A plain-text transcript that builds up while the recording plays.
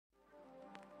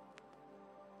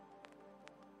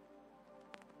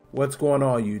What's going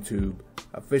on, YouTube?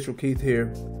 Official Keith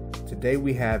here. Today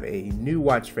we have a new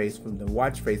watch face from the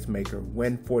watch face maker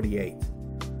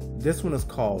Win48. This one is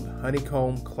called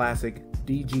Honeycomb Classic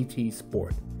DGT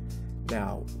Sport.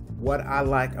 Now, what I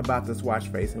like about this watch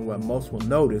face and what most will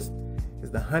notice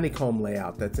is the honeycomb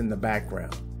layout that's in the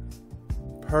background.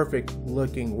 Perfect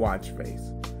looking watch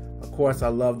face. Of course, I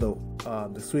love the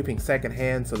sweeping second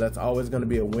hand, so that's always going to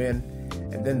be a win.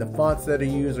 And then the fonts that are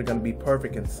used are going to be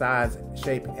perfect in size,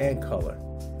 shape, and color.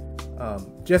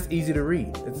 Just easy to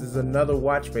read. This is another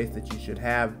watch face that you should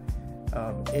have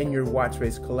in your watch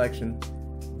face collection.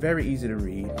 Very easy to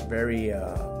read, very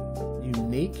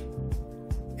unique,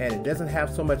 and it doesn't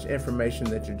have so much information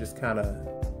that you're just kind of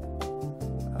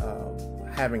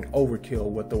having overkill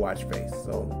with the watch face.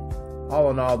 So all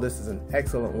in all, this is an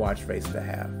excellent watch face to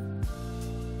have.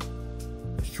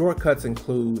 The shortcuts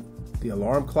include the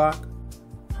alarm clock,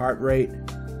 heart rate,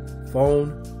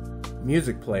 phone,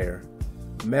 music player,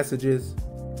 messages,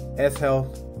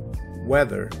 S-Health,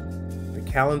 weather, the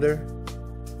calendar,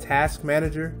 task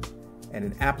manager, and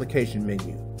an application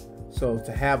menu. So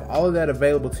to have all of that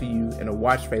available to you in a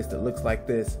watch face that looks like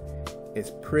this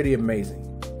is pretty amazing.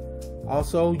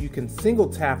 Also, you can single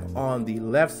tap on the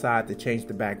left side to change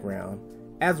the background,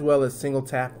 as well as single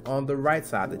tap on the right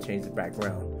side to change the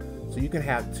background. So you can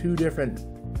have two different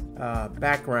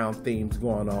background themes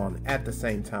going on at the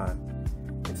same time.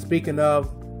 And speaking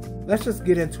of, let's just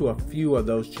get into a few of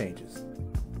those changes.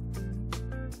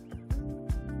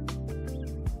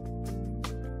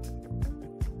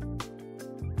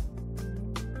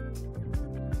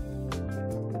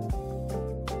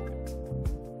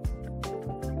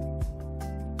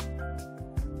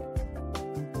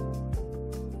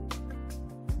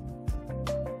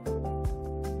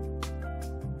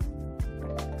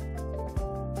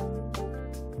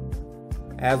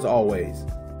 As always,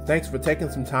 thanks for taking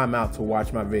some time out to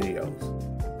watch my videos.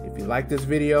 If you like this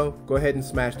video, go ahead and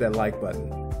smash that like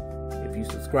button. If you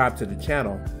subscribe to the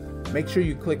channel, make sure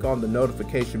you click on the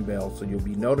notification bell so you'll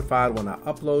be notified when I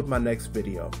upload my next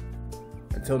video.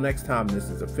 Until next time,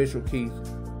 this is Official Keith.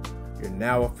 You're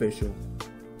now official.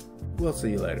 We'll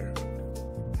see you later.